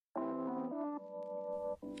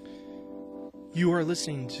You are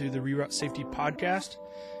listening to the Reroute Safety Podcast,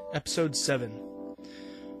 Episode 7.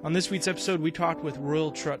 On this week's episode, we talked with Royal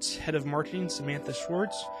Trut's Head of Marketing, Samantha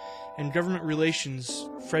Schwartz, and Government Relations,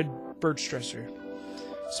 Fred Bergstresser.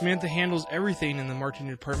 Samantha handles everything in the marketing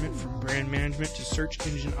department from brand management to search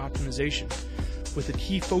engine optimization, with a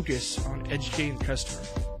key focus on educating the customer.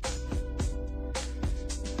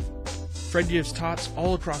 Fred gives talks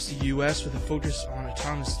all across the U.S. with a focus on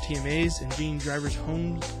autonomous TMAs and getting drivers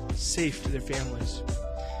home safe to their families.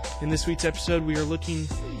 In this week's episode, we are looking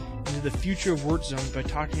into the future of work zones by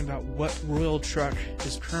talking about what Royal Truck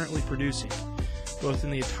is currently producing, both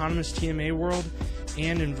in the autonomous TMA world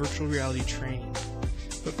and in virtual reality training.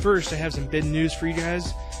 But first, I have some big news for you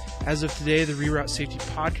guys. As of today, the Reroute Safety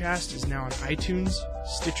Podcast is now on iTunes,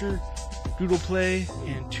 Stitcher, Google Play,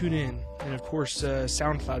 and TuneIn, and of course,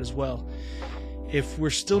 SoundCloud as well. If we're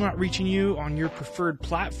still not reaching you on your preferred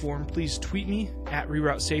platform, please tweet me at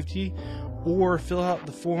Reroute Safety or fill out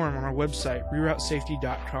the form on our website,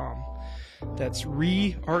 reroutesafety.com. That's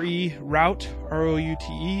route,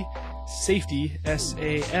 R-O-U-T-E, safety,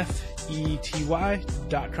 SAFETY.com.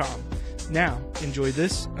 Now, enjoy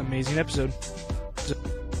this amazing episode.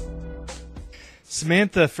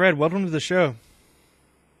 Samantha, Fred, welcome to the show.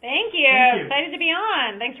 Thank you. Excited to be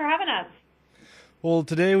on. Thanks for having us. Well,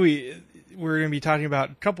 today we're going to be talking about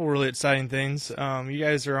a couple really exciting things. You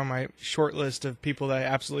guys are on my short list of people that I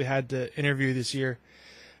absolutely had to interview this year.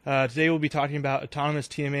 Today we'll be talking about autonomous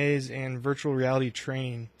TMAs and virtual reality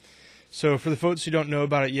training. So for the folks who don't know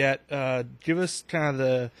about it yet, give us kind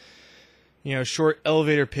of the short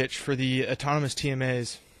elevator pitch for the autonomous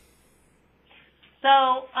TMAs. So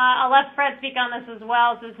I'll let Fred speak on this as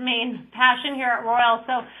well. It's his main passion here at Royal.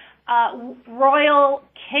 So Royal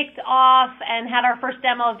kicked off and had our first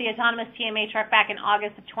demo of the autonomous TMA truck back in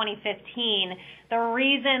August of 2015. The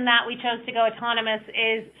reason that we chose to go autonomous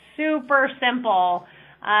is super simple.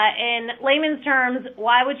 In layman's terms,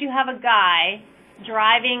 why would you have a guy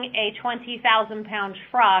driving a 20,000-pound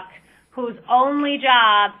truck whose only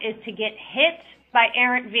job is to get hit by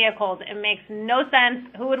errant vehicles? It makes no sense.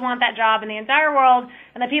 Who would want that job in the entire world?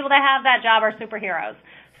 And the people that have that job are superheroes.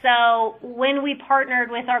 So when we partnered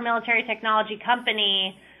with our military technology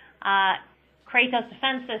company, Kratos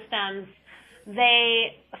Defense Systems,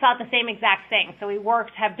 they thought the same exact thing. So we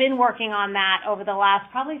have been working on that over the last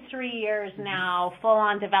probably 3 years now,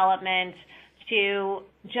 full-on development to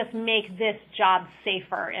just make this job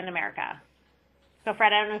safer in America. So,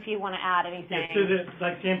 Fred, I don't know if you want to add anything. Yeah, so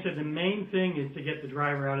like Sam said, the main thing is to get the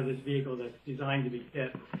driver out of this vehicle that's designed to be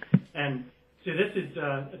hit. And so this is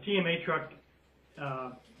a TMA truck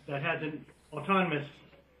that has an autonomous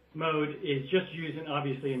mode, is just using,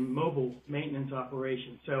 obviously, in mobile maintenance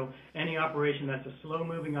operations. So any operation that's a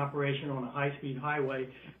slow-moving operation on a high-speed highway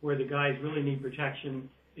where the guys really need protection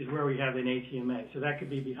is where we have an ATMA. So that could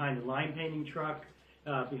be behind a line painting truck,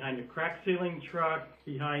 behind a crack sealing truck,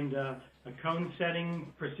 behind a cone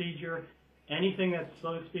setting procedure. Anything that's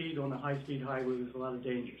slow speed on a high-speed highway is a lot of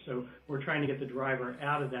danger. So we're trying to get the driver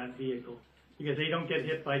out of that vehicle because they don't get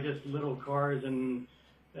hit by just little cars and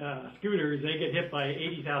scooters. They get hit by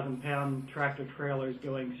 80,000-pound tractor trailers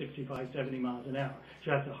going 65, 70 miles an hour.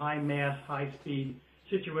 So that's a high-mass, high-speed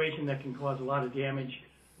situation that can cause a lot of damage,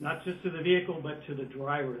 not just to the vehicle, but to the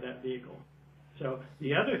driver of that vehicle. So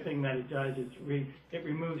the other thing that it does is it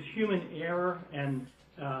removes human error and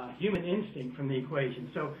human instinct from the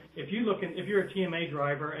equation. So if you're a TMA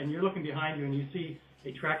driver and you're looking behind you and you see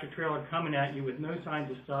a tractor trailer coming at you with no signs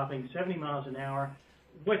of stopping, 70 miles an hour,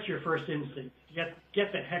 what's your first instinct?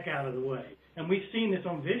 Get the heck out of the way. And we've seen this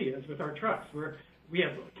on videos with our trucks where we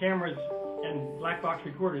have cameras and black box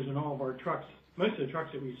recorders in all of our trucks, most of the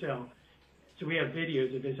trucks that we sell. So we have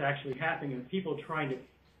videos of this actually happening of people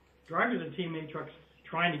drivers of TMA trucks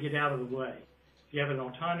trying to get out of the way. If you have an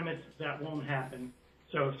autonomous, that won't happen.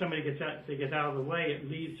 So if somebody gets out of the way, it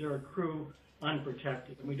leaves their crew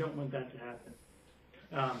unprotected, and we don't want that to happen.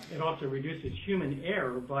 It also reduces human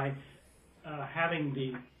error by having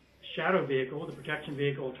the shadow vehicle, the protection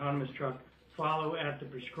vehicle, autonomous truck, follow at the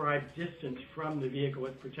prescribed distance from the vehicle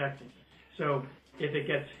it's protecting. So if it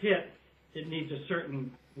gets hit, it needs a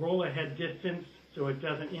certain roll-ahead distance so it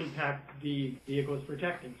doesn't impact the vehicle it's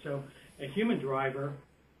protecting. So a human driver,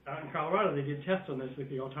 in Colorado, they did tests on this with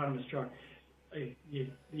the autonomous truck. The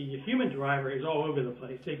human driver is all over the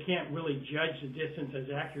place. They can't really judge the distance as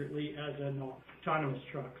accurately as an autonomous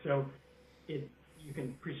truck. So you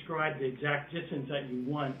can prescribe the exact distance that you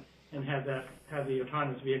want and have the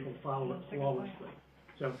autonomous vehicle follow it flawlessly.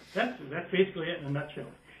 So that's basically it in a nutshell.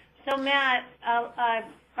 So Matt,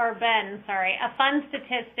 or Ben, sorry, a fun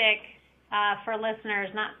statistic for listeners,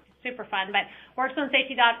 not super fun. But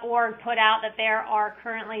workzonasafety.org put out that there are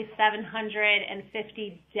currently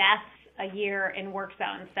 750 deaths a year in work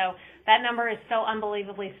zones. So that number is so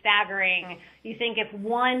unbelievably staggering. You think if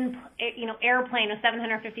one airplane with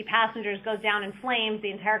 750 passengers goes down in flames,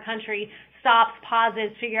 the entire country stops,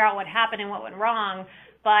 pauses, figure out what happened and what went wrong.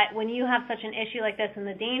 But when you have such an issue like this and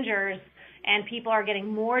the dangers, and people are getting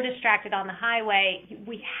more distracted on the highway,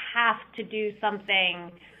 we have to do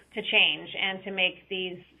something to change and to make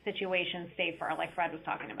these situations safer, like Fred was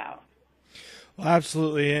talking about. Well,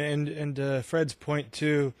 absolutely, and Fred's point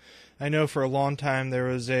too. I know for a long time there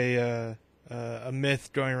was a myth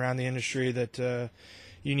going around the industry that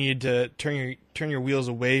you need to turn your wheels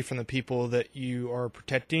away from the people that you are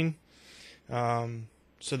protecting,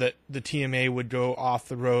 so that the TMA would go off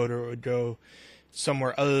the road or would go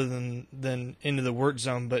somewhere other than into the work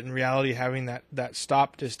zone. But in reality, having that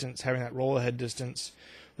stop distance, having that roll ahead distance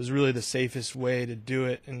was really the safest way to do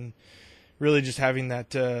it. And really just having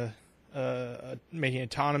that making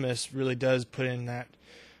autonomous really does put in that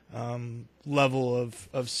level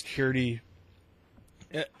of security,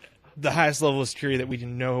 the highest level of security that we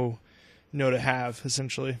can know to have,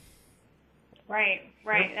 essentially. Right.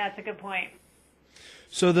 That's a good point.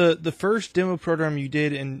 So the first demo program you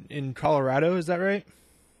did in Colorado, is that right?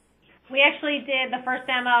 We actually did the first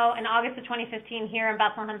demo in August of 2015 here in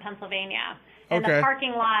Bethlehem, Pennsylvania. In the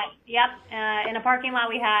parking lot, in a parking lot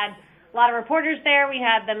we had a lot of reporters there. We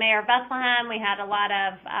had the mayor of Bethlehem. We had a lot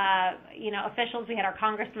of, officials. We had our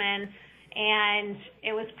congressmen. And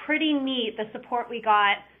it was pretty neat, the support we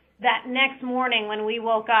got that next morning when we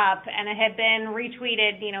woke up, and it had been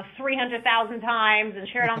retweeted, 300,000 times and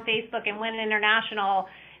shared on Facebook and went international.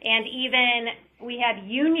 And even we had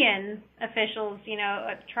union officials,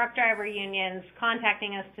 truck driver unions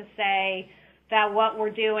contacting us to say that what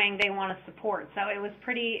we're doing, they want to support. So it was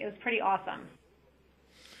pretty awesome.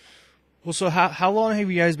 Well, so how long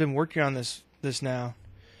have you guys been working on this now?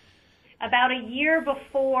 About a year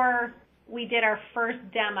before we did our first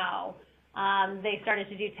demo, they started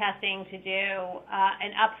to do testing to do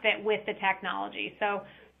an upfit with the technology. So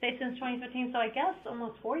say since 2015, so I guess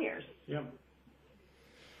almost 4 years. Yep.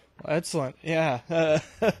 Well, excellent. Yeah.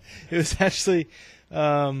 It was actually,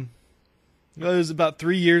 it was about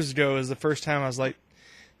 3 years ago was the first time I was like,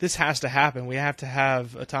 this has to happen. We have to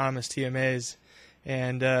have autonomous TMAs.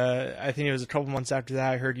 And I think it was a couple months after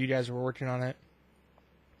that I heard you guys were working on it.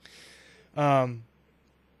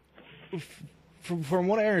 From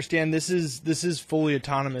what I understand, this is fully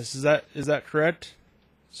autonomous. Is that correct?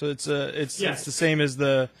 So it's the same as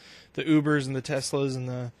the Ubers and the Teslas and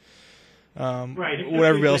the what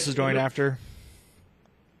everybody else is going after.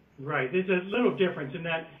 Right. There's a little difference in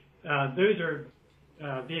that those are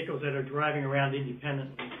vehicles that are driving around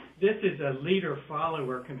independently. This is a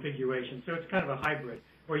leader-follower configuration, so it's kind of a hybrid,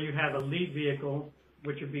 where you have a lead vehicle,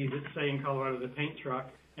 which would be, let's say in Colorado, the paint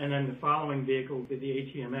truck, and then the following vehicle would be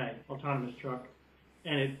the ATMA, autonomous truck,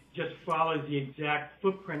 and it just follows the exact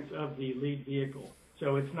footprints of the lead vehicle.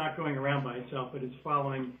 So it's not going around by itself, but it's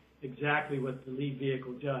following exactly what the lead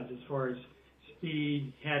vehicle does as far as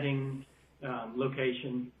speed, heading,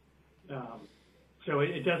 location. So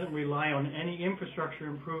it doesn't rely on any infrastructure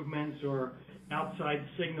improvements or outside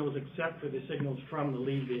signals except for the signals from the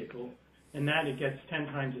lead vehicle. And that it gets 10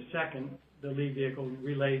 times a second. The lead vehicle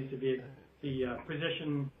relays the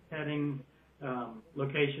position, heading,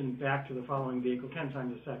 location back to the following vehicle 10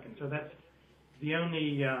 times a second. So that's the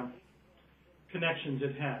only connections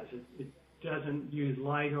it has. It doesn't use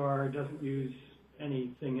LiDAR, it doesn't use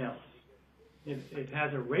anything else. It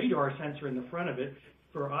has a radar sensor in the front of it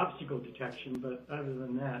for obstacle detection, but other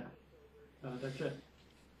than that, that's it.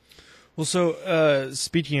 Well, so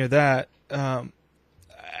speaking of that,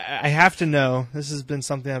 I have to know, this has been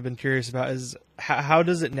something I've been curious about, is how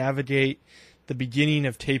does it navigate the beginning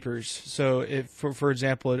of tapers? So if, for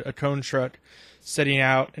example, a cone truck setting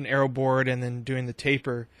out an arrow board and then doing the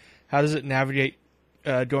taper, how does it navigate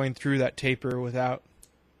going through that taper without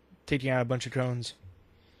taking out a bunch of cones?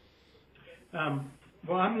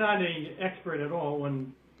 Well, I'm not an expert at all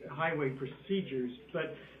on highway procedures,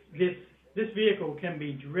 but this vehicle can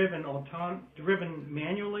be driven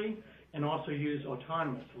manually and also used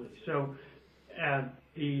autonomously. So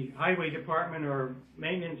the highway department or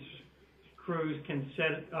maintenance crews can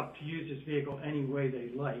set it up to use this vehicle any way they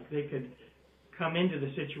like. They could come into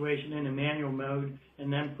the situation in a manual mode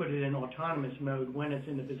and then put it in autonomous mode when it's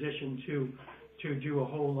in the position to do a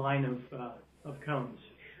whole line of cones.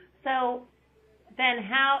 So then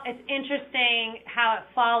it's interesting how it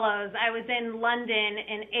follows. I was in London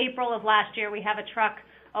in April of last year. We have a truck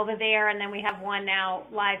over there, and then we have one now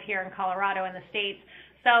live here in Colorado in the States.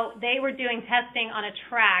 So they were doing testing on a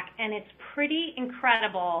track, and it's pretty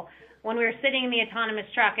incredible when we were sitting in the autonomous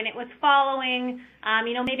truck, and it was following,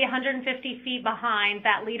 maybe 150 feet behind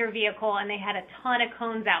that leader vehicle, and they had a ton of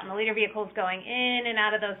cones out, and the leader vehicle is going in and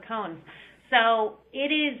out of those cones. So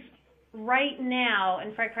it is right now,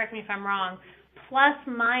 and Fred, correct me if I'm wrong, plus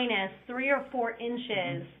minus 3 or 4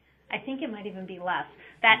 inches, I think it might even be less,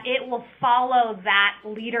 that it will follow that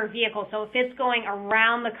leader vehicle. So if it's going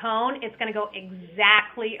around the cone, it's going to go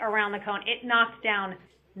exactly around the cone. It knocked down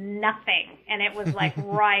nothing, and it was like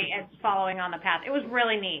right as following on the path. It was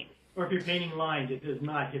really neat. Or if you're painting lines, it does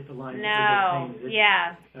not hit the lines. No,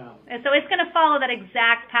 yeah. And so it's going to follow that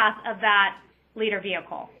exact path of that leader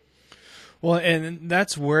vehicle. Well, and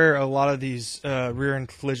that's where a lot of these rear-end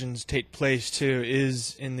collisions take place, too,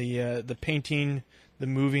 is in the painting, the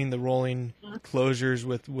moving, the rolling closures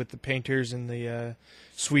with the painters and the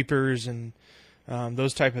sweepers, and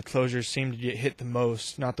those type of closures seem to get hit the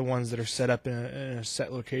most, not the ones that are set up in a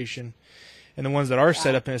set location. And the ones that are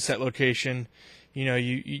set up in a set location,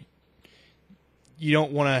 you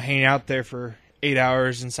don't want to hang out there for 8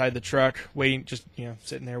 hours inside the truck, waiting, just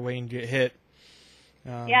sitting there waiting to get hit.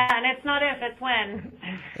 And it's not if, it's when.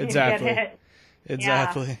 Exactly. You get hit.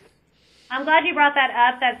 Exactly. Yeah. I'm glad you brought that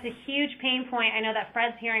up. That's a huge pain point. I know that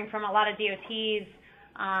Fred's hearing from a lot of DOTs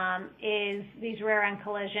is these rear-end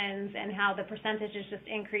collisions and how the percentage is just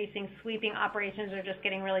increasing. Sweeping operations are just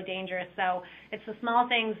getting really dangerous. So it's the small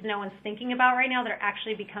things no one's thinking about right now that are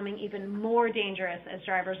actually becoming even more dangerous as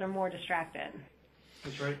drivers are more distracted.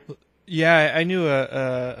 That's right. Yeah, I knew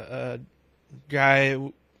a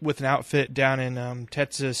guy with an outfit down in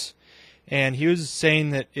Texas, and he was saying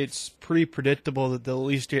that it's pretty predictable that they'll at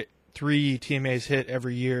least get 3 TMAs hit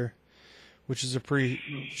every year, which is a pretty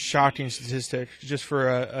shocking statistic just for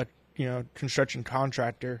a construction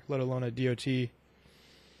contractor, let alone a DOT. Isn't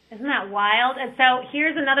that wild? And so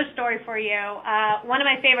here's another story for you. One of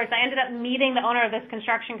my favorites. I ended up meeting the owner of this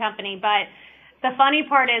construction company, but the funny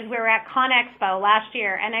part is we were at Con Expo last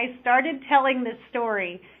year, and I started telling this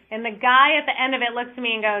story, and the guy at the end of it looks at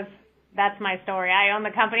me and goes, "That's my story. I own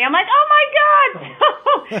the company." I'm like, "Oh my God!"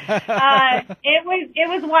 It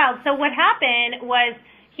was wild. So what happened was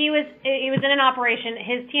he was in an operation.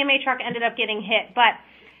 His TMA truck ended up getting hit, but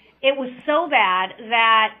it was so bad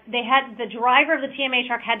that the driver of the TMA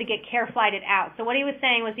truck had to get care flighted out. So what he was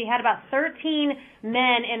saying was he had about 13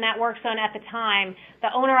 men in that work zone at the time.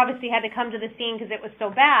 The owner obviously had to come to the scene because it was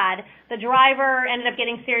so bad. The driver ended up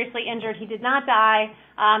getting seriously injured. He did not die.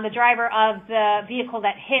 The driver of the vehicle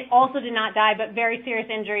that hit also did not die, but very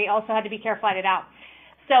serious injury, also had to be care flighted out.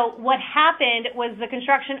 So what happened was the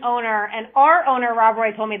construction owner, and our owner, Rob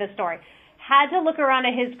Roy, told me this story, had to look around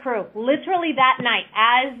at his crew literally that night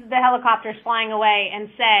as the helicopter's flying away and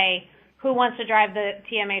say, "Who wants to drive the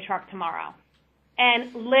TMA truck tomorrow?"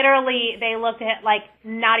 And literally they looked at like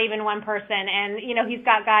not even one person. And, he's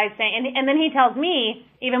got guys saying, and then he tells me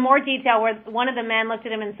even more detail where one of the men looked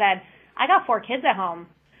at him and said, "I got 4 kids at home."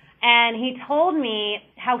 And he told me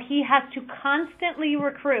how he has to constantly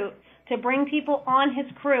recruit to bring people on his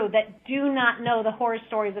crew that do not know the horror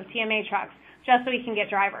stories of TMA trucks just so he can get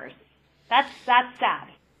drivers. That's sad.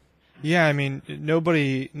 Yeah, I mean,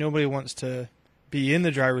 nobody wants to be in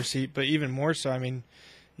the driver's seat, but even more so, I mean,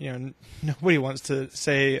 nobody wants to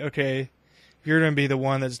say, okay, you're going to be the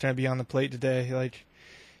one that's going to be on the plate today. Like,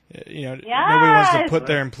 Yes. Nobody wants to put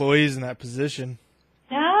their employees in that position.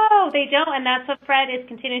 No, they don't, and that's what Fred is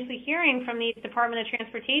continuously hearing from the Department of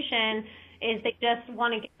Transportation is they just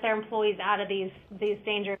want to get their employees out of these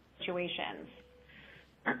dangerous situations.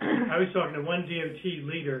 I was talking to one DOT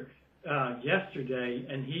leader yesterday,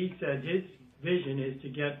 and he said his vision is to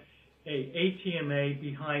get a ATMA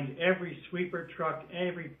behind every sweeper truck,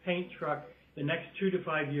 every paint truck. The next 2 to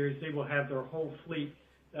 5 years, they will have their whole fleet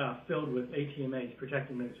filled with ATMAs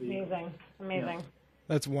protecting those vehicles. Amazing. Yeah.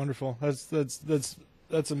 That's wonderful.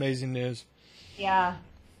 That's amazing news. Yeah.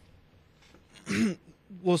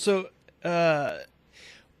 Well, so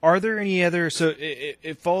are there any other? So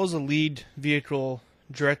it follows a lead vehicle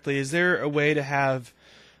directly. Is there a way to have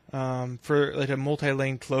for like a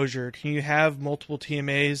multi-lane closure? Can you have multiple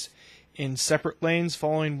TMAs in separate lanes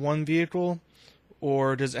following one vehicle,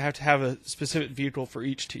 or does it have to have a specific vehicle for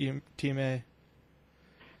each TMA?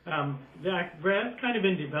 That's kind of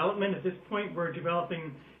in development. At this point, we're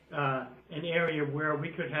developing an area where we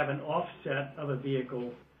could have an offset of a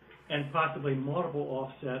vehicle and possibly multiple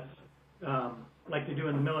offsets, like they do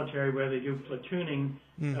in the military where they do platooning,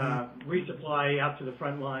 resupply out to the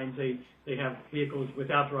front lines. They have vehicles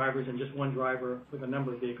without drivers and just one driver with a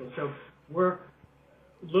number of vehicles. So we're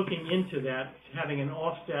looking into that, having an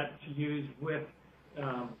offset to use with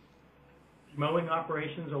mowing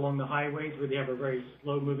operations along the highways where they have a very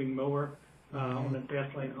slow-moving mower on a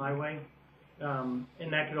fast-lane highway. And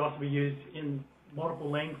that could also be used in multiple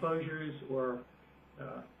lane closures or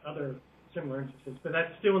other similar instances. But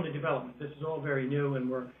that's still in the development. This is all very new, and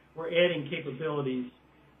we're adding capabilities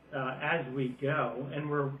as we go. And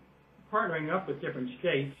we're partnering up with different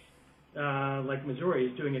states, like Missouri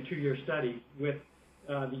is doing a 2-year study with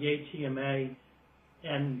the ATMA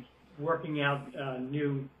and working out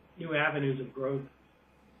new avenues of growth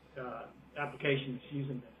applications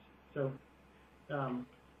using this. So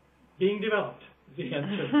being developed is the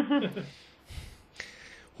answer.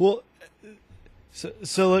 Well,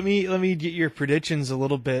 so let me get your predictions a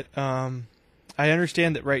little bit. I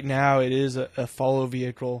understand that right now it is a follow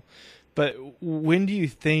vehicle, but when do you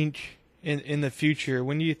think in the future,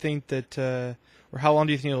 when do you think that, or how long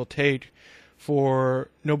do you think it'll take for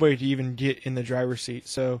nobody to even get in the driver's seat?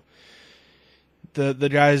 So the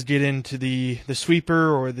guys get into the sweeper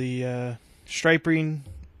or the striping,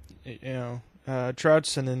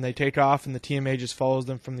 trucks, and then they take off, and the TMA just follows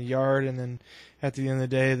them from the yard, and then at the end of the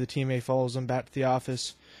day, the TMA follows them back to the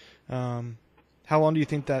office. How long do you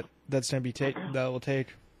think that's going to be that will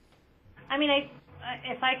take? I mean,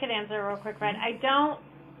 if I could answer real quick, Fred,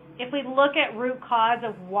 if we look at root cause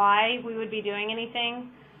of why we would be doing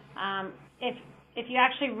anything, if you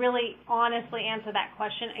actually really honestly answer that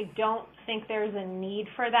question, I don't think there's a need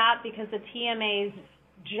for that, because the TMA's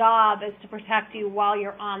job is to protect you while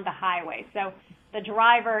you're on the highway. So the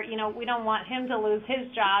driver, we don't want him to lose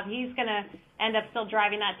his job. He's going to end up still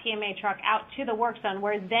driving that TMA truck out to the work zone,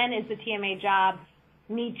 where then is the TMA job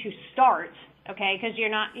need to start, okay? Because you're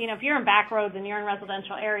not, if you're in back roads and you're in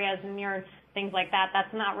residential areas and you're in things like that,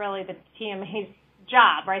 that's not really the TMA's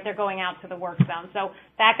job, right? They're going out to the work zone. So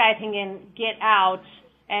that guy can get out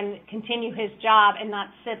and continue his job and not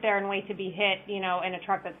sit there and wait to be hit, in a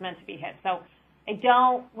truck that's meant to be hit. So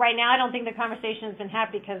right now I don't think the conversation has been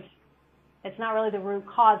had, because it's not really the root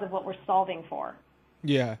cause of what we're solving for.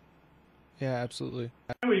 Yeah, absolutely.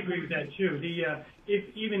 I would agree with that too.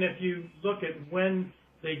 Even if you look at when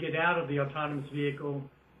they get out of the autonomous vehicle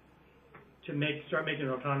to start making it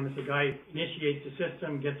autonomous, the guy initiates the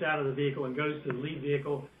system, gets out of the vehicle, and goes to the lead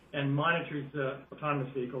vehicle and monitors the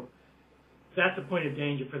autonomous vehicle. That's a point of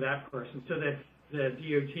danger for that person. So that the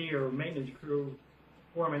DOT or maintenance crew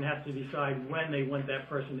foreman has to decide when they want that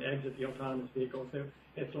person to exit the autonomous vehicle. If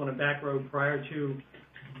it's on a back road prior to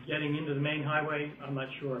getting into the main highway, I'm not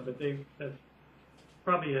sure, but that's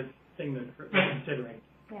probably a thing that they're considering.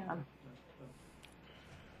 Yeah.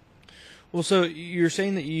 Well, so you're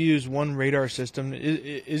saying that you use one radar system.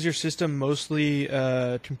 Is your system mostly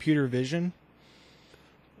computer vision?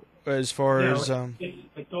 As far as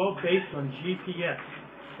it's all based on GPS.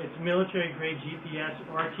 It's military-grade GPS,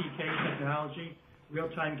 RTK technology,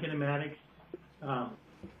 real-time kinematics,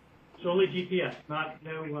 solely GPS,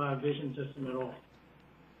 no vision system at all.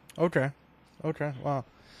 Okay, wow.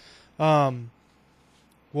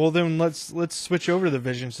 Well, then let's switch over to the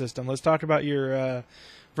vision system. Let's talk about your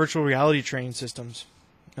virtual reality training systems.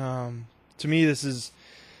 To me, this is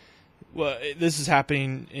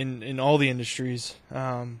happening in all the industries.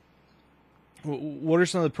 What are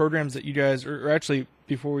some of the programs that you guys, or actually,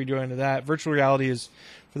 before we go into that, virtual reality is,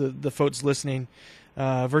 for the folks listening,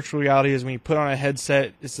 virtual reality is when you put on a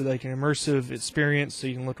headset. It's like an immersive experience, so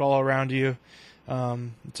you can look all around you.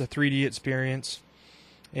 It's a 3D experience,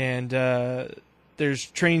 and there's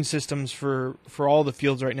training systems for all the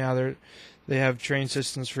fields right now. They have training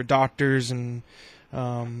systems for doctors, and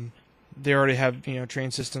they already have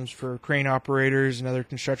training systems for crane operators and other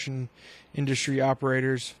construction industry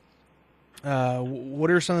operators. What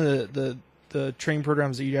are some of the training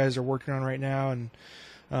programs that you guys are working on right now, and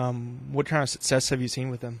what kind of success have you seen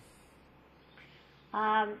with them?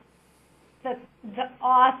 The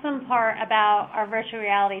awesome part about our virtual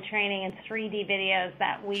reality training and 3D videos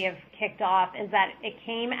that we have kicked off is that it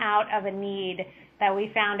came out of a need that we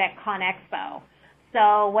found at ConExpo.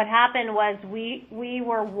 So what happened was we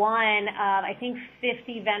were one of, I think,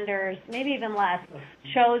 50 vendors, maybe even less,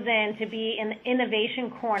 chosen to be in the innovation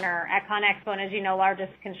corner at ConExpo. And as you know,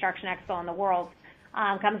 largest construction expo in the world,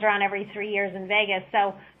 comes around every 3 years in Vegas.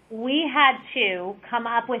 So we had to come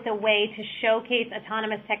up with a way to showcase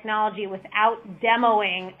autonomous technology without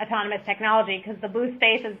demoing autonomous technology, because the booth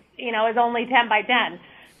space is only 10 by 10.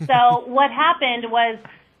 So what happened was,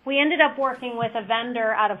 we ended up working with a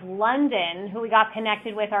vendor out of London who we got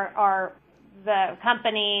connected with, the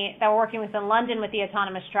company that we're working with in London with the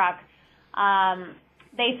autonomous truck.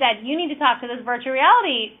 They said, you need to talk to this virtual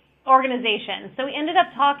reality organization. So we ended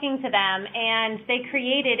up talking to them, and they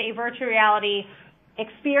created a virtual reality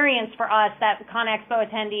experience for us that ConExpo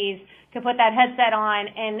attendees could put that headset on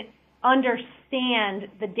and understand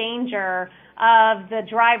the danger of the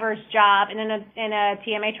driver's job in a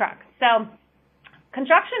TMA truck. So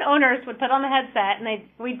construction owners would put on the headset and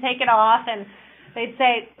we'd take it off and they'd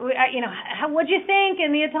say, what'd you think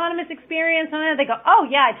in the autonomous experience? And they go, oh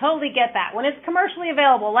yeah, I totally get that. When it's commercially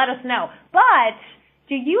available, let us know. But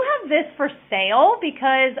do you have this for sale?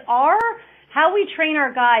 Because how we train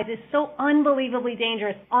our guys is so unbelievably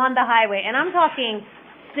dangerous on the highway. And I'm talking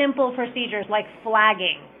simple procedures like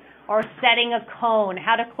flagging or setting a cone,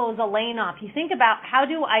 how to close a lane off. You think about, how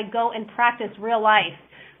do I go and practice real life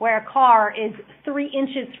where a car is 3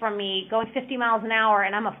 inches from me going 50 miles an hour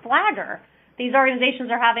and I'm a flagger? These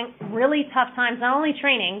organizations are having really tough times, not only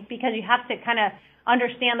training, because you have to kind of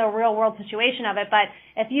understand the real world situation of it, but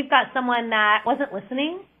if you've got someone that wasn't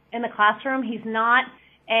listening in the classroom, he's not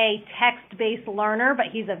a text-based learner, but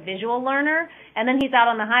he's a visual learner, and then he's out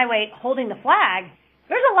on the highway holding the flag,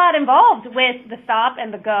 there's a lot involved with the stop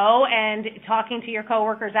and the go and talking to your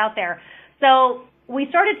coworkers out there. So we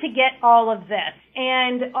started to get all of this,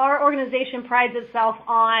 and our organization prides itself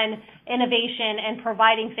on innovation and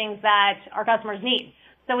providing things that our customers need.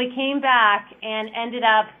 So we came back and ended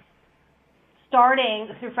up starting,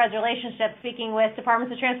 through Fred's relationship, speaking with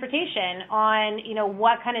departments of transportation on,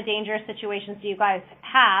 what kind of dangerous situations do you guys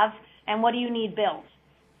have and what do you need built?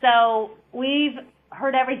 So we've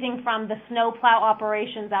heard everything from the snowplow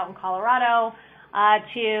operations out in Colorado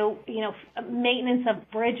to, maintenance of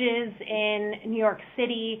bridges in New York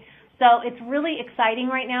City. So it's really exciting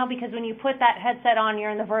right now because when you put that headset on, you're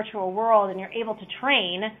in the virtual world and you're able to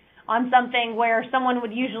train on something where someone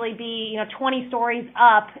would usually be, 20 stories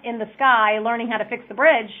up in the sky learning how to fix the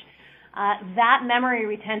bridge. That memory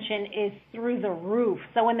retention is through the roof.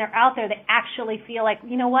 So when they're out there, they actually feel like,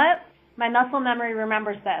 you know what? My muscle memory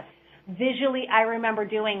remembers this. Visually, I remember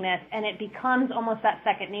doing this, and it becomes almost that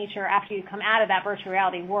second nature after you come out of that virtual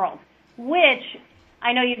reality world, which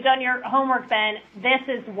I know you've done your homework, Ben. This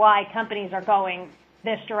is why companies are going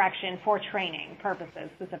this direction for training purposes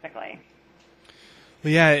specifically.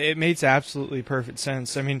 Well, yeah, it makes absolutely perfect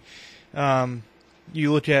sense. I mean,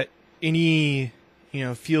 you look at any,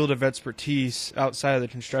 field of expertise outside of the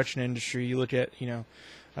construction industry. You look at,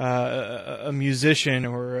 a musician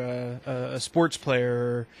or a sports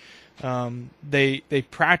player. They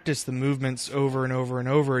practice the movements over and over and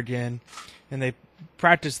over again, and they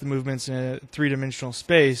practice the movements in a three-dimensional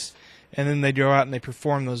space, and then they go out and they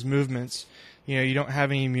perform those movements. You don't have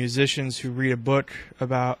any musicians who read a book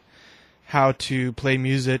about how to play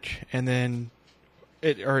music and then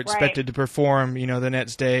are expected to perform, the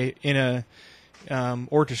next day in a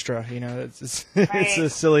orchestra. It's a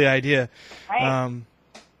silly idea. Right.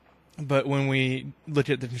 But when we look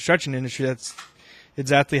at the construction industry, that's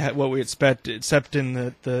exactly what we expect, except in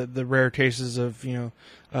the rare cases of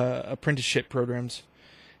apprenticeship programs,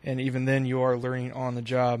 and even then you are learning on the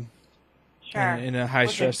job. Sure. In a high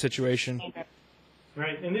stress situation.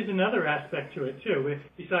 Right, and there's another aspect to it too.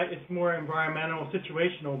 Besides, it's more environmental,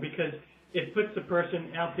 situational, because it puts the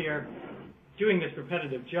person out there doing this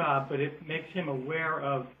repetitive job, but it makes him aware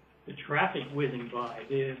of the traffic whizzing by.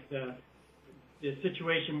 There's the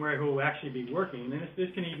situation where he'll actually be working, and this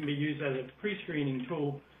can even be used as a pre-screening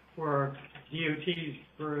tool for DOTs,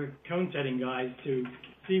 for cone-setting guys, to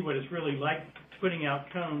see what it's really like putting out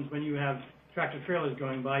cones when you have tractor trailers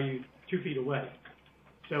going by you 2 feet away.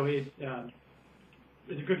 So it's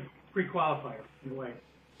a good pre-qualifier in a way.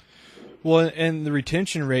 Well, and the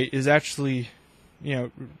retention rate is actually,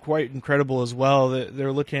 quite incredible as well.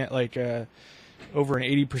 They're looking at over an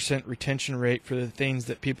 80% retention rate for the things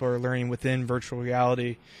that people are learning within virtual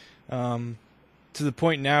reality, to the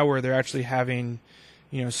point now where they're actually having,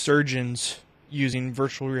 surgeons using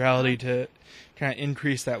virtual reality to kind of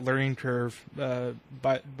increase that learning curve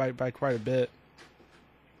by quite a bit.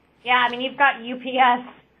 Yeah, I mean, you've got UPS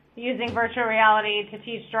using virtual reality to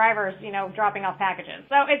teach drivers, dropping off packages.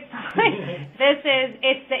 So it's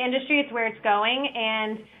it's the industry, it's where it's going,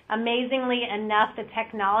 and amazingly enough, the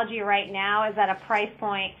technology right now is at a price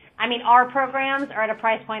point. I mean, our programs are at a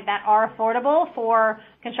price point that are affordable for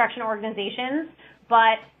construction organizations,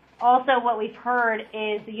 but also what we've heard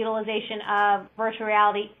is the utilization of virtual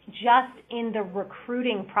reality just in the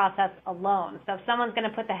recruiting process alone. So if someone's going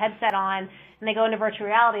to put the headset on and they go into virtual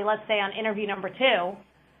reality, let's say on interview number 2,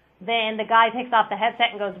 then the guy takes off the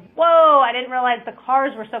headset and goes, whoa, I didn't realize the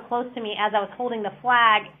cars were so close to me as I was holding the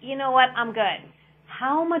flag. You know what? I'm good.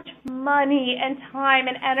 How much money and time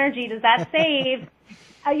and energy does that save?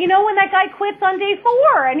 When that guy quits on day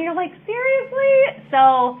 4 and you're like, seriously?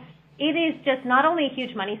 So it is just not only a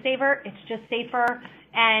huge money saver, it's just safer.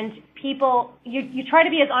 And people, you try to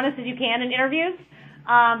be as honest as you can in interviews.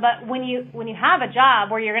 But when you have a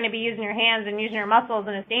job where you're going to be using your hands and using your muscles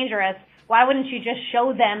and it's dangerous, why wouldn't you just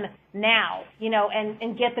show them now,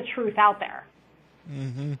 and get the truth out there?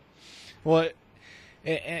 Mm-hmm. Well,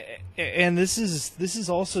 and this is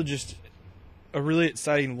also just a really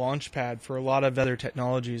exciting launch pad for a lot of other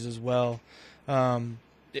technologies as well.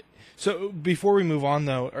 So before we move on,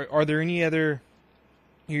 though, are there any other?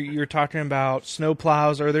 You're talking about snow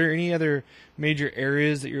plows. Are there any other major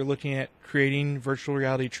areas that you're looking at creating virtual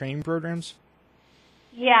reality training programs?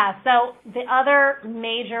 Yeah, so the other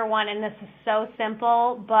major one, and this is so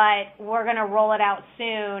simple, but we're going to roll it out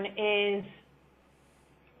soon, is,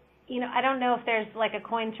 I don't know if there's like a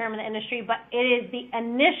coined term in the industry, but it is the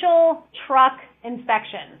initial truck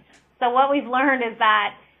inspection. So what we've learned is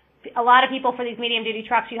that a lot of people for these medium-duty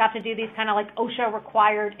trucks, you have to do these kind of like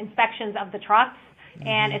OSHA-required inspections of the trucks. Mm-hmm.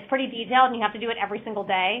 And it's pretty detailed, and you have to do it every single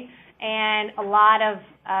day. And a lot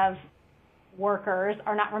of workers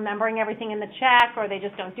are not remembering everything in the check, or they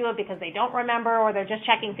just don't do it because they don't remember, or they're just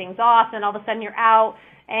checking things off, and all of a sudden you're out,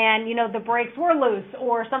 and the brakes were loose,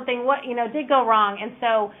 or something did go wrong. And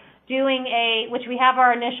so doing which we have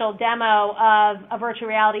our initial demo of a virtual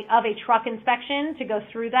reality of a truck inspection to go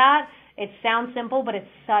through that. It sounds simple, but it's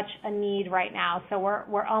such a need right now. So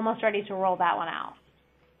we're almost ready to roll that one out.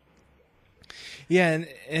 Yeah,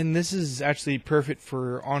 and this is actually perfect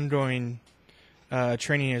for ongoing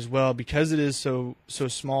training as well, because it is so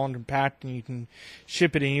small and compact, and you can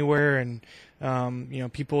ship it anywhere, and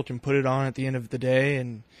people can put it on at the end of the day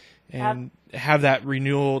and have that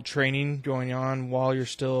renewal training going on while you're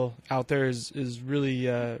still out there is really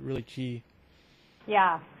really key.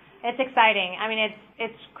 Yeah, it's exciting. I mean,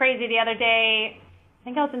 it's crazy. The other day, I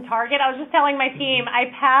think I was in Target. I was just telling my team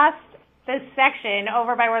I passed this section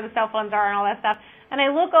over by where the cell phones are and all that stuff, and I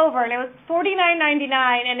look over and it was $49.99,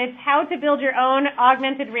 and it's how to build your own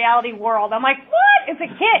augmented reality world. I'm like, what? It's a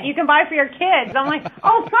kit you can buy for your kids. I'm like,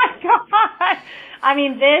 oh my God. I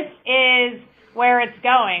mean, this is where it's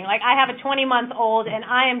going. Like, I have a 20-month-old, and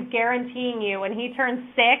I am guaranteeing you when he turns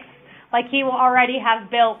 6, like, he will already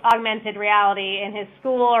have built augmented reality in his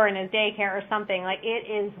school or in his daycare or something. Like, it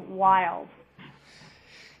is wild.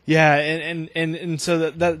 Yeah, and so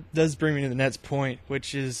that does bring me to the next point,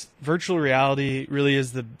 which is virtual reality really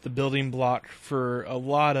is the building block for a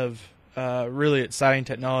lot of really exciting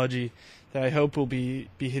technology that I hope will be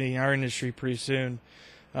hitting our industry pretty soon.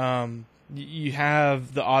 You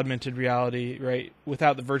have the augmented reality, right?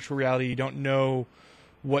 Without the virtual reality, you don't know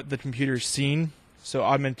what the computer's seen, so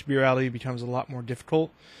augmented reality becomes a lot more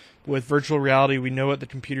difficult. With virtual reality, we know what the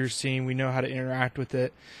computer's seeing, we know how to interact with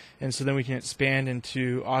it, and so then we can expand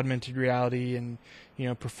into augmented reality and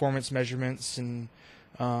performance measurements and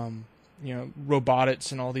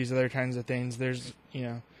robotics and all these other kinds of things. There's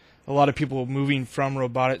a lot of people moving from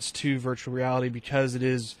robotics to virtual reality because it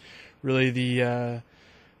is really the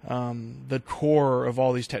core of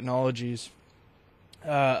all these technologies.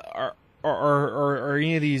 Are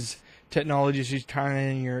any of these technologies just kind of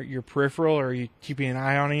in your peripheral, or are you keeping an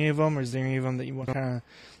eye on any of them, or is there any of them that you want to kind of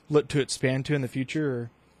look to expand to in the future?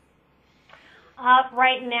 Or?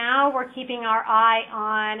 Right now, we're keeping our eye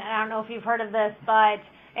on, I don't know if you've heard of this, but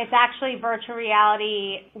it's actually virtual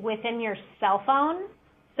reality within your cell phone.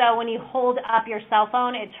 So when you hold up your cell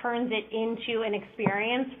phone, it turns it into an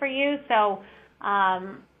experience for you. So,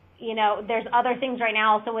 there's other things right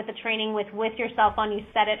now also with the training with your cell phone. You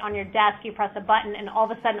set it on your desk, you press a button, and all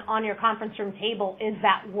of a sudden on your conference room table is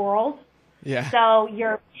that world. Yeah. So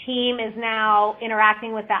your team is now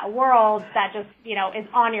interacting with that world that just, is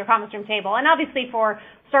on your conference room table. And obviously for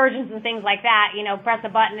surgeons and things like that, press a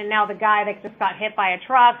button and now the guy that just got hit by a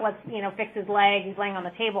truck, let's, fix his leg, he's laying on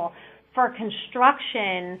the table. For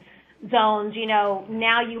construction zones,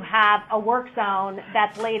 now you have a work zone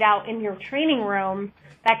that's laid out in your training room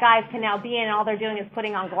that guys can now be in, and all they're doing is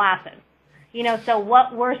putting on glasses. So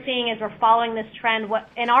what we're seeing is we're following this trend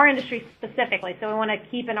in our industry specifically, so we want to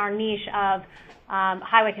keep in our niche of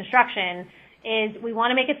highway construction, is we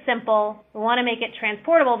want to make it simple, we want to make it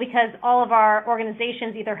transportable, because all of our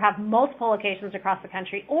organizations either have multiple locations across the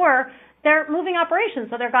country, or they're moving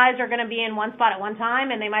operations, so their guys are going to be in one spot at one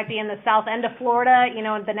time, and they might be in the south end of Florida,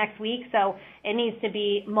 the next week, so it needs to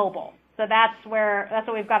be mobile. So that's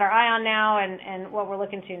what we've got our eye on now, and what we're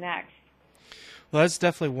looking to next. Well, that's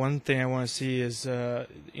definitely one thing I want to see is,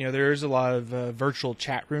 there is a lot of virtual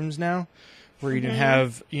chat rooms now where you can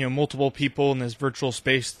have, multiple people in this virtual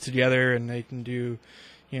space together, and they can do,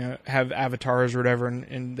 have avatars or whatever,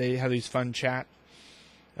 and they have these fun chat.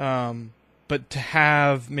 But to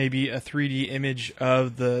have maybe a 3D image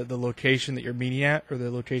of the location that you're meeting at, or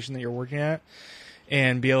the location that you're working at,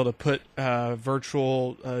 and be able to put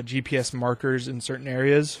virtual GPS markers in certain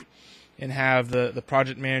areas, and have the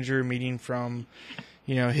project manager meeting from,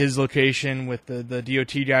 his location with the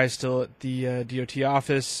DOT guy still at the DOT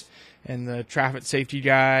office, and the traffic safety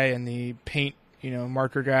guy and the paint,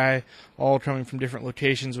 marker guy, all coming from different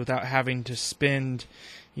locations without having to spend,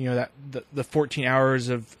 the 14 hours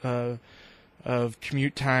of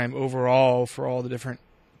commute time overall for all the different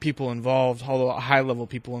people involved, all the high-level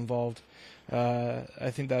people involved. I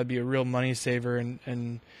think that would be a real money saver,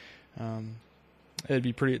 and it'd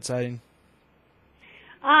be pretty exciting.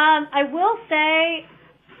 I will say,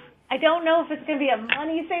 I don't know if it's going to be a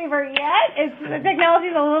money saver yet. The technology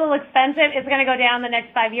is a little expensive. It's going to go down the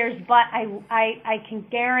next 5 years, but I can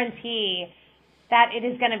guarantee that it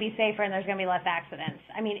is going to be safer and there's going to be less accidents.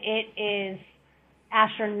 I mean, it is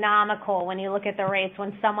astronomical when you look at the rates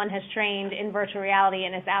when someone has trained in virtual reality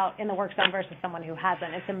and is out in the work zone versus someone who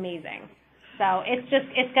hasn't. It's amazing. So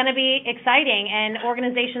it's going to be exciting, and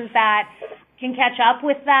organizations that can catch up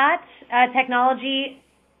with that technology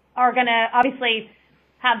are going to obviously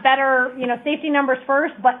have better, safety numbers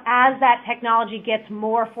first, but as that technology gets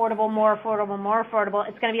more affordable,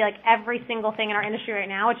 it's going to be like every single thing in our industry right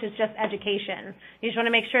now, which is just education. You just want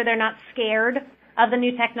to make sure they're not scared of the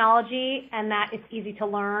new technology and that it's easy to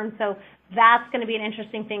learn. So that's going to be an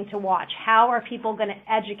interesting thing to watch. How are people going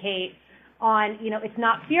to educate on, it's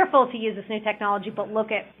not fearful to use this new technology, but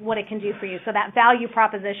look at what it can do for you. So that value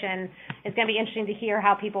proposition is going to be interesting to hear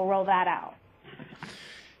how people roll that out.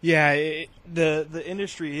 Yeah, the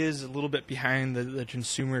industry is a little bit behind the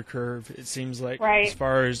consumer curve, it seems like, right, as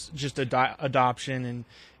far as just adoption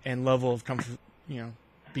and level of comfort,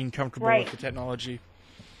 being comfortable right with the technology.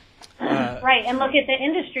 Right, and look at the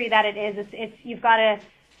industry that it is. It's you've got an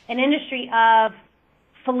industry of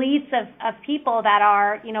fleets of people that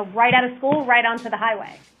are, right out of school, right onto the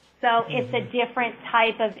highway. So it's a different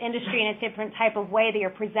type of industry and a different type of way that you're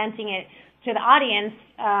presenting it to the audience,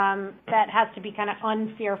 that has to be kind of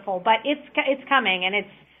unfearful. But it's coming, and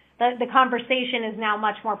the conversation is now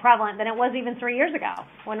much more prevalent than it was even 3 years ago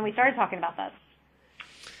when we started talking about this.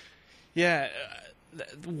 Yeah.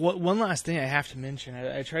 One last thing I have to mention,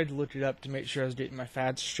 I tried to look it up to make sure I was getting my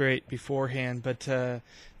facts straight beforehand, but there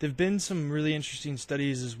have been some really interesting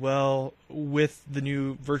studies as well with the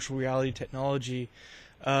new virtual reality technology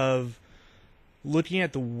of looking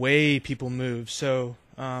at the way people move. So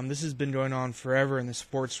this has been going on forever in the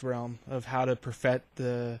sports realm of how to perfect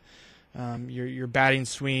your batting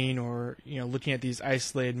swing, or looking at these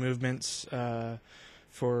isolated movements.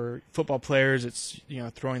 For football players, it's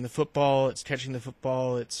throwing the football, it's catching the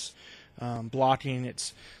football, it's blocking,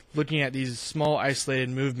 it's looking at these small isolated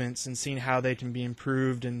movements and seeing how they can be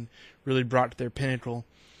improved and really brought to their pinnacle.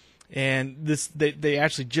 And they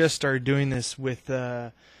actually just started doing this with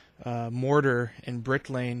mortar and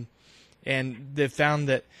bricklaying, and they've found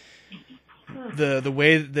that the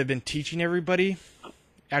way that they've been teaching everybody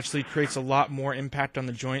actually creates a lot more impact on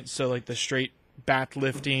the joints. So like the straight back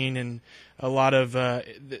lifting, and a lot of the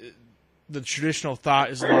traditional thought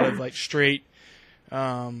is a lot of like straight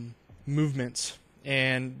movements,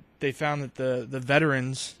 and they found that the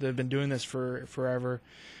veterans that have been doing this for forever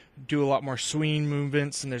do a lot more swing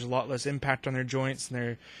movements, and there's a lot less impact on their joints, and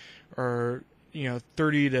they are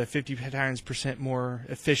 30 to 50% more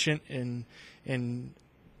efficient in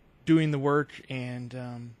doing the work.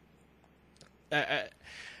 And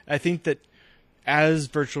I think that as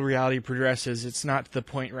virtual reality progresses, it's not to the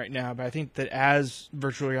point right now, but I think that as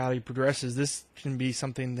virtual reality progresses, this can be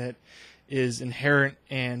something that is inherent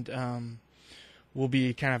and will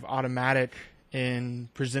be kind of automatic in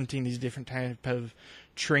presenting these different type of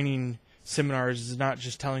training seminars. It's not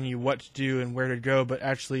just telling you what to do and where to go, but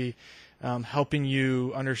actually helping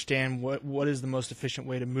you understand what is the most efficient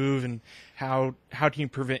way to move, and how can you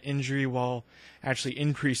prevent injury while actually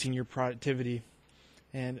increasing your productivity.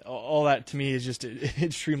 And all that to me is just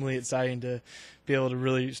extremely exciting to be able to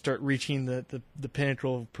really start reaching the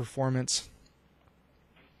pinnacle of performance.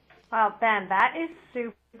 Wow, Ben, that is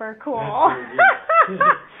super cool.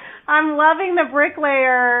 I'm loving the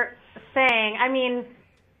bricklayer thing. I mean,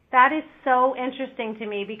 that is so interesting to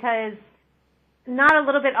me because, not a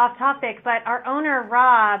little bit off topic, but our owner,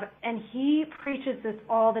 Rob, and he preaches this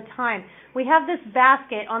all the time. We have this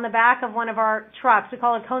basket on the back of one of our trucks. We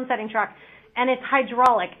call it a cone setting truck. And it's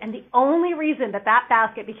hydraulic. And the only reason that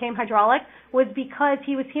basket became hydraulic was because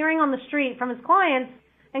he was hearing on the street from his clients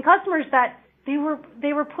and customers that they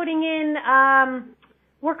were putting in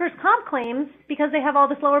workers' comp claims because they have all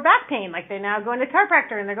this lower back pain. Like, they're now going to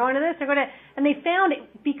chiropractor, and they're going to this, and they found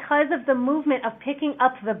it because of the movement of picking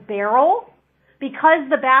up the barrel. because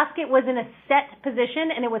the basket was in a set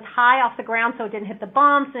position and it was high off the ground so it didn't hit the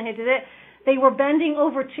bumps and hit it, they were bending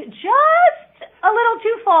over just a little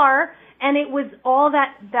too far, and it was all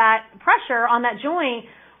that pressure on that joint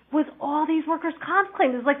was all these workers' comp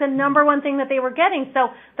claims. It was like the number one thing that they were getting. So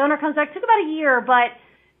the owner comes back. It took about a year, but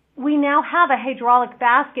we now have a hydraulic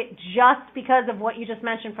basket just because of what you just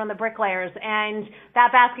mentioned from the bricklayers, and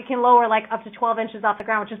that basket can lower like up to 12 inches off the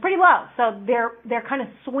ground, which is pretty low. So they're kind of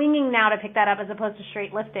swinging now to pick that up as opposed to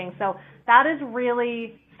straight lifting. So that is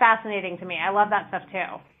really fascinating to me. I love that stuff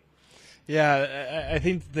too. Yeah, I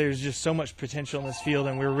think there's just so much potential in this field,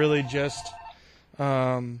 and we're really just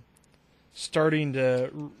starting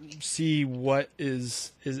to see what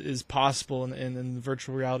is possible in the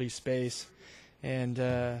virtual reality space. And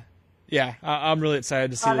yeah, I'm really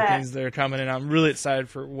excited to see the things that are coming, and I'm really excited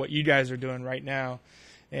for what you guys are doing right now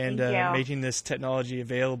and making this technology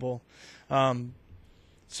available.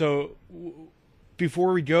 So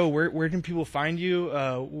before we go, where can people find you?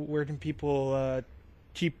 Where can people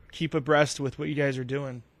keep abreast with what you guys are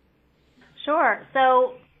doing? Sure.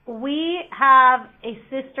 So we have a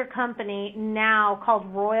sister company now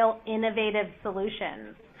called Royal Innovative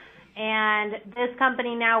Solutions. And this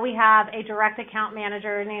company now, we have a direct account manager.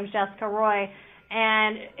 Her name's Jessica Roy.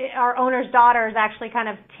 And our owner's daughter has actually kind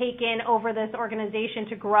of taken over this organization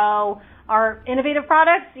to grow our innovative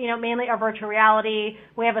products, mainly our virtual reality.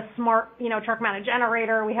 We have a smart, truck-mounted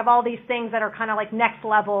generator. We have all these things that are kind of like next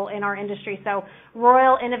level in our industry. So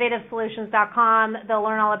RoyalInnovativeSolutions.com, they'll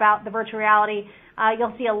learn all about the virtual reality.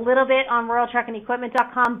 You'll see a little bit on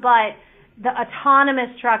RoyalTruckAndEquipment.com, but the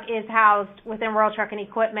autonomous truck is housed within Royal Truck and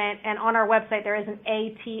Equipment, and on our website there is an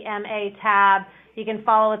ATMA tab. You can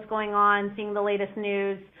follow what's going on, seeing the latest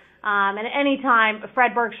news. And at any time,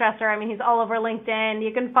 Fred Bergstresser, he's all over LinkedIn.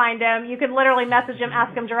 You can find him. You can literally message him,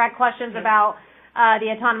 ask him direct questions about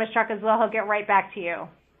the autonomous truck as well. He'll get right back to you.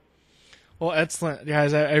 Well, excellent,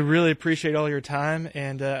 guys. I really appreciate all your time,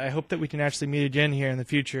 and I hope that we can actually meet again here in the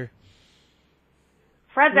future.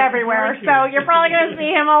 Fred's everywhere, so you're probably going to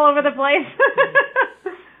see him all over the place.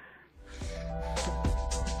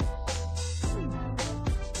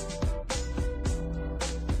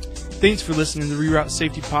 Thanks for listening to the Reroute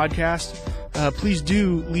Safety Podcast. Please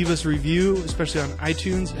do leave us a review, especially on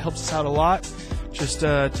iTunes. It helps us out a lot. Just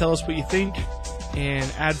tell us what you think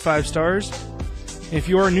and add 5 stars. And if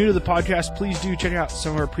you are new to the podcast, please do check out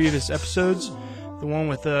some of our previous episodes. The one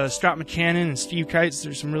with Scott McCannon and Steve Kites.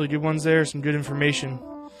 There's some really good ones there, some good information.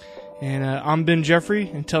 And I'm Ben Jeffrey.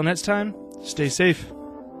 Until next time, stay safe.